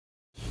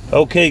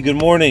Okay, good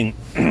morning.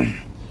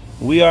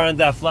 We are on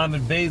Daf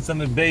Lamed Beis. We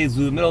were in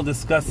the middle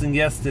discussing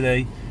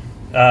yesterday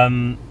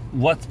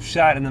what's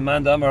pshat in the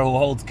man Amar who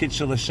holds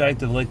kitchel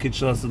l'shaitav like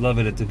kitchel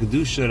l'sadavid. It's a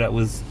kedusha that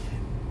was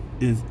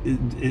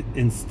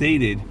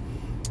instated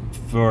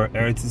for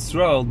Eretz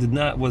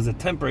Yisrael was a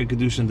temporary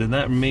kedusha and did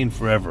not remain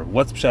forever.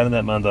 What's pshat in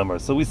that man Amar?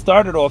 So we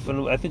started off,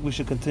 and I think we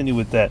should continue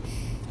with that.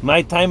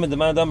 My time in the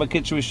man Amar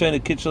kitchel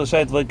rishayna kitchel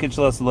l'shaitav like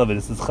kitchel l'sadavid.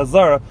 This is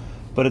Chazara.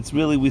 But it's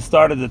really, we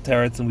started the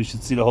teretz and we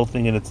should see the whole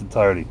thing in its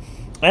entirety.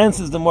 And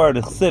says the Gemara,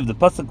 the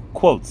pasuk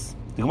quotes.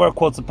 The Gemara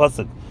quotes a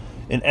pasuk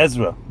in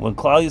Ezra when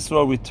Klal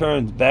Yisrael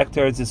returned back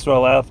to Eretz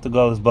Yisrael after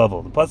Galus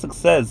Bavel. The pasuk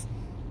says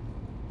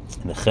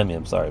in Nehemiah,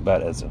 I'm sorry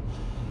about Ezra.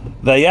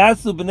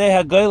 Vayasu b'nei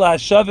hagoyla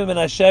hashavim and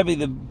hashavi,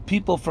 the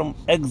people from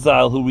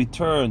exile who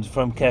returned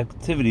from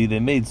captivity, they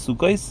made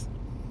sukkos.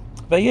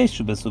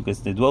 Vayeshu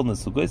besukkos, they dwelled in the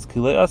sukkos.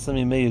 Kilei asam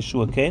imei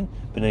Yeshua kain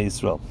b'nei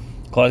Yisrael.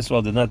 Klal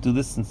Yisrael did not do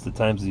this since the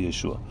times of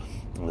Yeshua.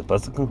 And the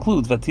pasuk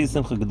concludes, "Vati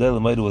simcha gedei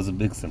l'maydu" was a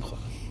big simcha.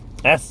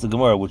 Asks the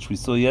Gemara, which we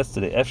saw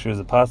yesterday, Efshar is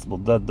it possible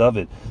that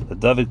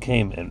David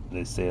came, and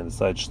they say on the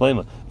side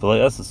Shlema,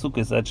 v'lei asa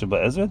sukkos ad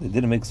sheba Ezra. They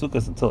didn't make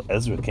sukkos until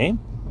Ezra came,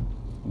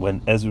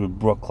 when Ezra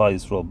brought Klal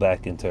Yisrael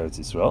back into Eretz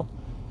Yisrael.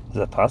 Is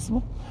that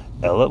possible?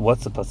 Ella,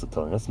 what's the pasuk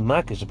telling us?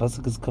 Makish, the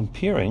pasuk is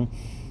comparing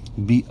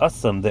be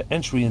asam, their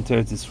entry into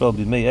Eretz Yisrael,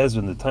 be may Ezra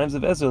in the times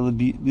of Ezra,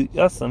 be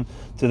asam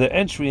to their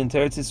entry into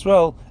Eretz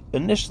Yisrael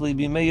initially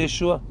be may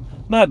Yeshua.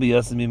 Ma be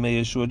asam be may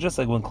Yeshua, just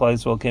like when Klal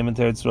Yisrael came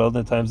into Eretz Yisrael in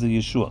the times of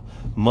Yeshua.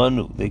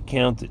 Manu, they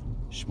counted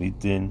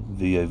Shmitin,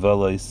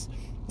 v'Yevalais,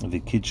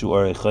 v'Kitchu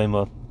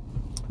Arei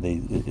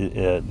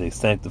they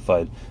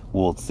sanctified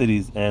walled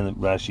cities, and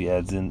Rashi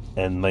adds in,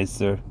 and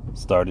Meiser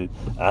started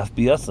Af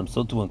Biyasam.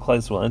 So too when Klal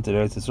Yisrael entered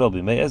Eretz Yisrael,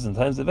 B'mei Ezra, in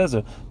times of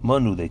Ezra,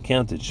 Manu, they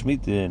counted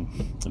Shmitin,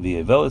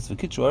 V'Yevelis,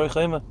 V'Kitchu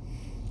Arei.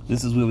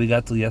 This is where we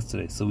got till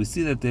yesterday. So we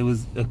see that there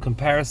was a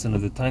comparison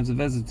of the times of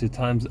Ezra to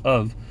times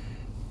of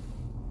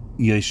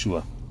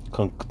Yeshua.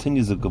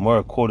 Continues the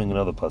Gemara quoting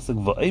another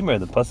pasuk. Va'emer,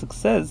 the pasuk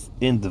says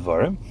in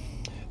Devarim,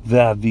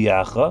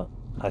 V'Aviyacha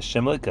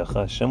Hashem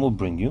lekecha, Hashem will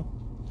bring you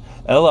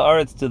Ela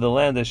Aretz, to the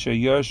land Asher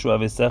Yershu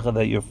Avesecha,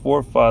 that your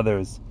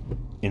forefathers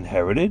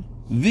inherited,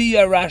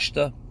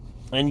 V'Yarashta,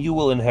 and you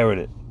will inherit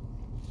it.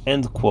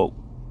 End quote.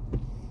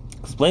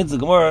 Explains the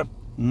Gemara,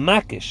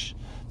 Makish.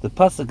 The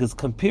pasuk is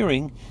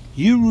comparing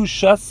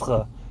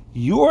Yerushascha,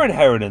 your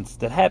inheritance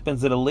that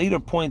happens at a later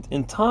point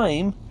in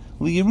time,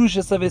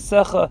 L'Yerushas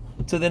Avesecha,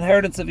 to the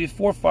inheritance of your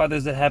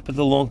forefathers that happened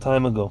a long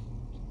time ago.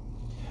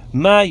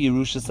 Ma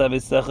Yerushas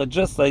Avesecha,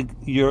 just like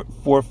your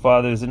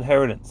forefathers'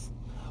 inheritance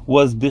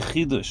was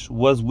bichidush,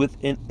 was with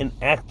an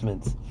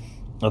enactment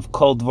of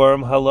kol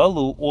dvarim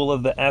halalu, all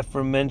of the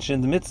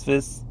aforementioned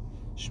mitzvahs,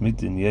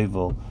 Shmitin,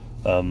 Yevel,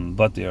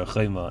 Batei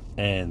Archema,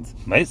 and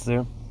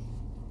Meiser,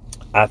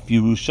 af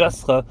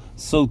Yerushascha,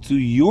 so to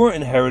your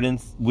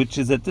inheritance, which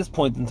is at this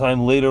point in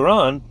time later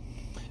on,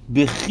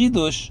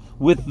 bichidush,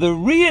 with the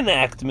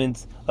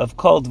reenactment of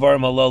kol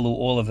dvarim halalu,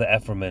 all of the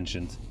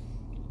aforementioned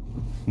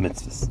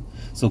mitzvahs.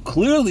 So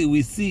clearly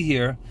we see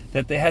here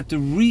that they had to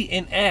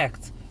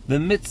reenact the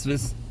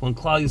mitzvahs when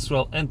Klal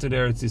Yisrael entered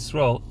Eretz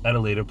Yisrael at a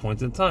later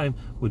point in time,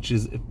 which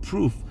is a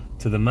proof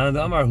to the Man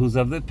Amar, who's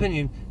of the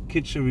opinion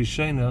Kitcha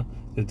Rishayna,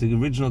 that the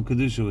original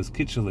kedusha was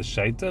Kitcha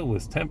L'Shaita,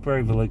 was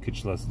temporary, v'lei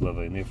Kitcha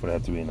L'Sadavid, and therefore they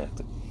had to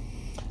reenact it.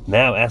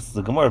 Now asks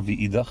the Gemara,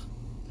 V'idach,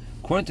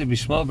 according to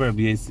Bishmal bar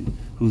Rabbi Yossi,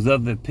 who's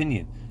of the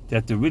opinion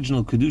that the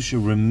original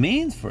kedusha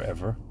remained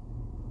forever,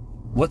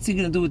 what's he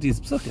going to do with these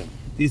psukim?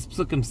 These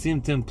psukim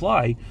seem to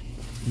imply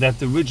that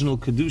the original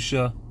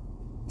kedusha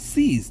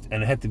ceased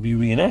and it had to be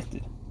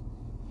reenacted.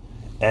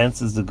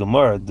 Answers the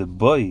Gemara, the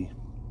boy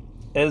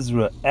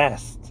Ezra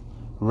asked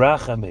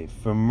Rachame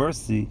for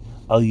mercy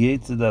al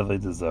Yetzid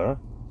Avodah Zarah,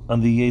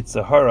 on the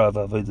Yetzirah of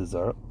Avodah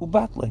Zarah,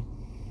 ubatle,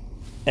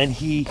 and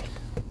he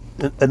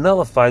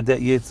nullified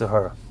that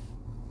Yetzirah.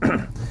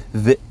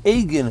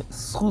 Ve'egin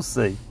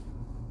schusei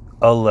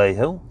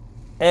alehu,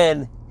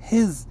 and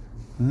his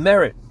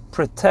merit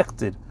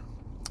protected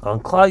on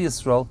Klal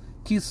Yisrael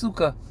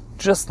kisuka,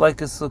 just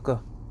like a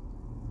sukkah.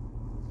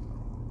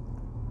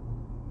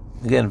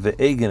 Again,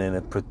 ve'egin, and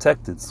it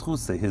protected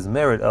schuse, his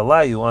merit,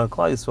 alayu, on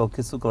Klal Yisrael,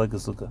 kisuka, like a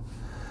sukkah.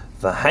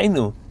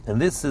 V'hainu,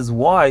 and this is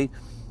why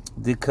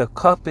the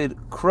kakapid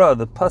kra,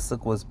 the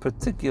pasuk, was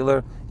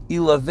particular,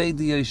 ilavei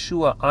di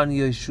Yeshua, on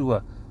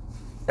Yeshua.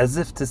 As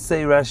if to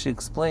say, Rashi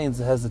explains,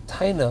 it has a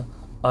taina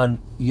on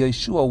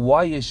Yeshua,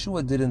 why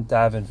Yeshua didn't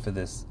daven for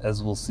this,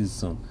 as we'll see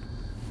soon.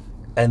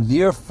 And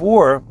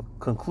therefore,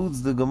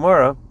 concludes the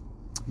Gemara,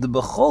 the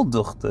bechol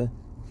duchte,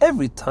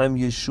 every time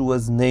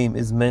Yeshua's name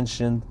is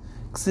mentioned,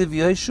 Ksiv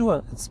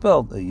Yeshua, it's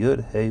spelled a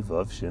Yud, Hey,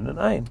 Vav, Shin, and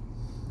Ayin.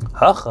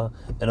 Hacha,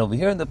 and over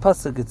here in the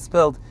pasuk it's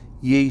spelled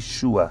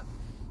Yeshua,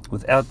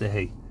 without the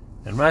Hey.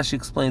 And Rashi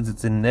explains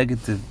it's a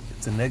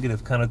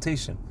negative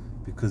connotation,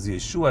 because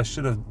Yeshua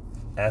should have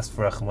asked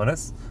for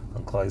Achmanis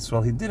on Klal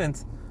Yisrael. He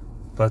didn't,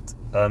 but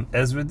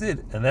Ezra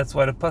did, and that's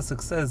why the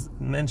pasuk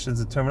mentions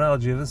the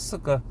terminology of a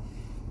sukkah,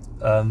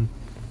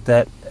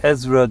 that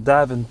Ezra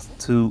davened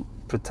to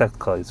protect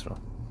Klal Yisrael.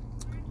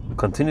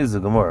 Continues the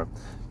Gemara.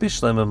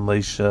 Bishlem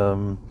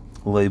Moshe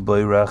Lei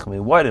Boirachmi.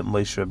 Why didn't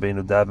Moshe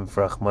Rabbeinu daven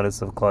for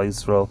Achmanis of Klal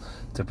Yisrael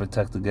to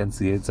protect against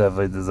the Yetzer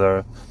Avodah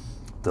Zarah?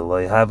 The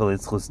Loi Havel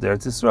Yitzchus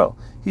Eretz Yisrael.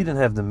 He didn't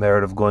have the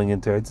merit of going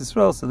into Eretz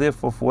Yisrael, so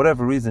therefore, for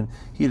whatever reason,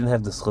 he didn't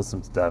have the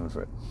schusim to daven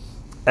for it.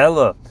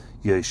 Ella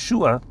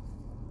Yeshua,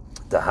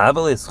 the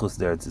Havel Yitzchus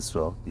Eretz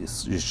Yisrael.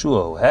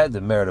 Yeshua, who had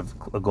the merit of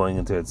going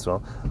into Eretz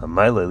Yisrael,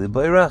 Amaylei Li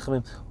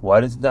Boirachmim.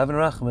 Why did he daven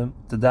Rachamim?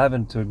 To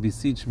daven to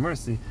beseech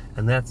mercy,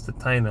 and that's the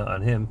taina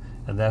on him,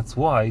 and that's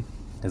why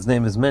his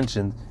name is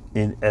mentioned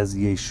in as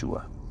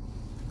Yeshua.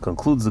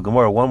 Concludes the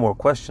Gemara. One more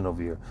question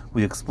over here.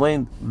 We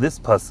explained this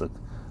pasuk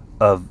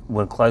of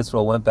when Klal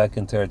Yisrael went back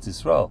into Eretz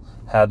Yisrael,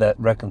 how that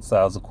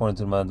reconciles according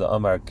to the Manda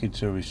Amar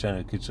Kitcher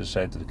Rishon Kitcher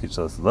Shaita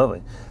Kitcher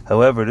Laslavei.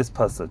 However, this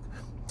pasuk,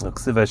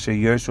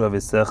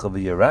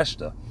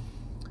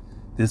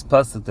 this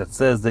pasuk that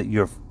says that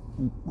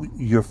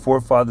your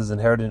forefathers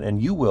inherited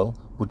and you will,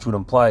 which would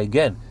imply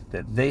again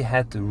that they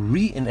had to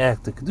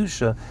reenact the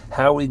kedusha.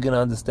 How are we going to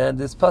understand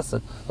this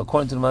pasuk?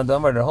 According to the Manda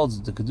Amar, that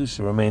holds that the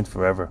kedusha remained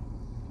forever.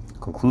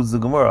 Concludes the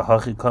Gemara.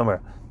 Hachi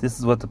Kamar. This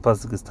is what the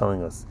pasuk is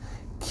telling us.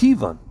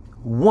 Kivan.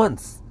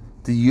 Once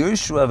the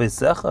Yershu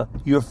Avesecha,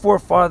 your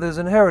forefathers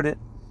inherited,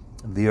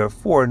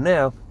 therefore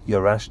now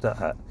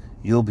Yarashta,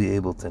 you'll be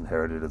able to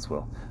inherit it as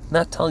well.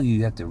 Not telling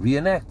you have to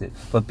reenact it,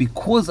 but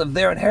because of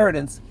their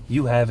inheritance,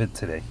 you have it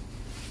today.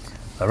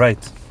 All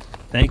right.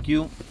 Thank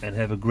you, and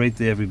have a great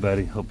day,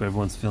 everybody. Hope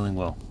everyone's feeling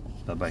well.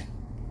 Bye-bye.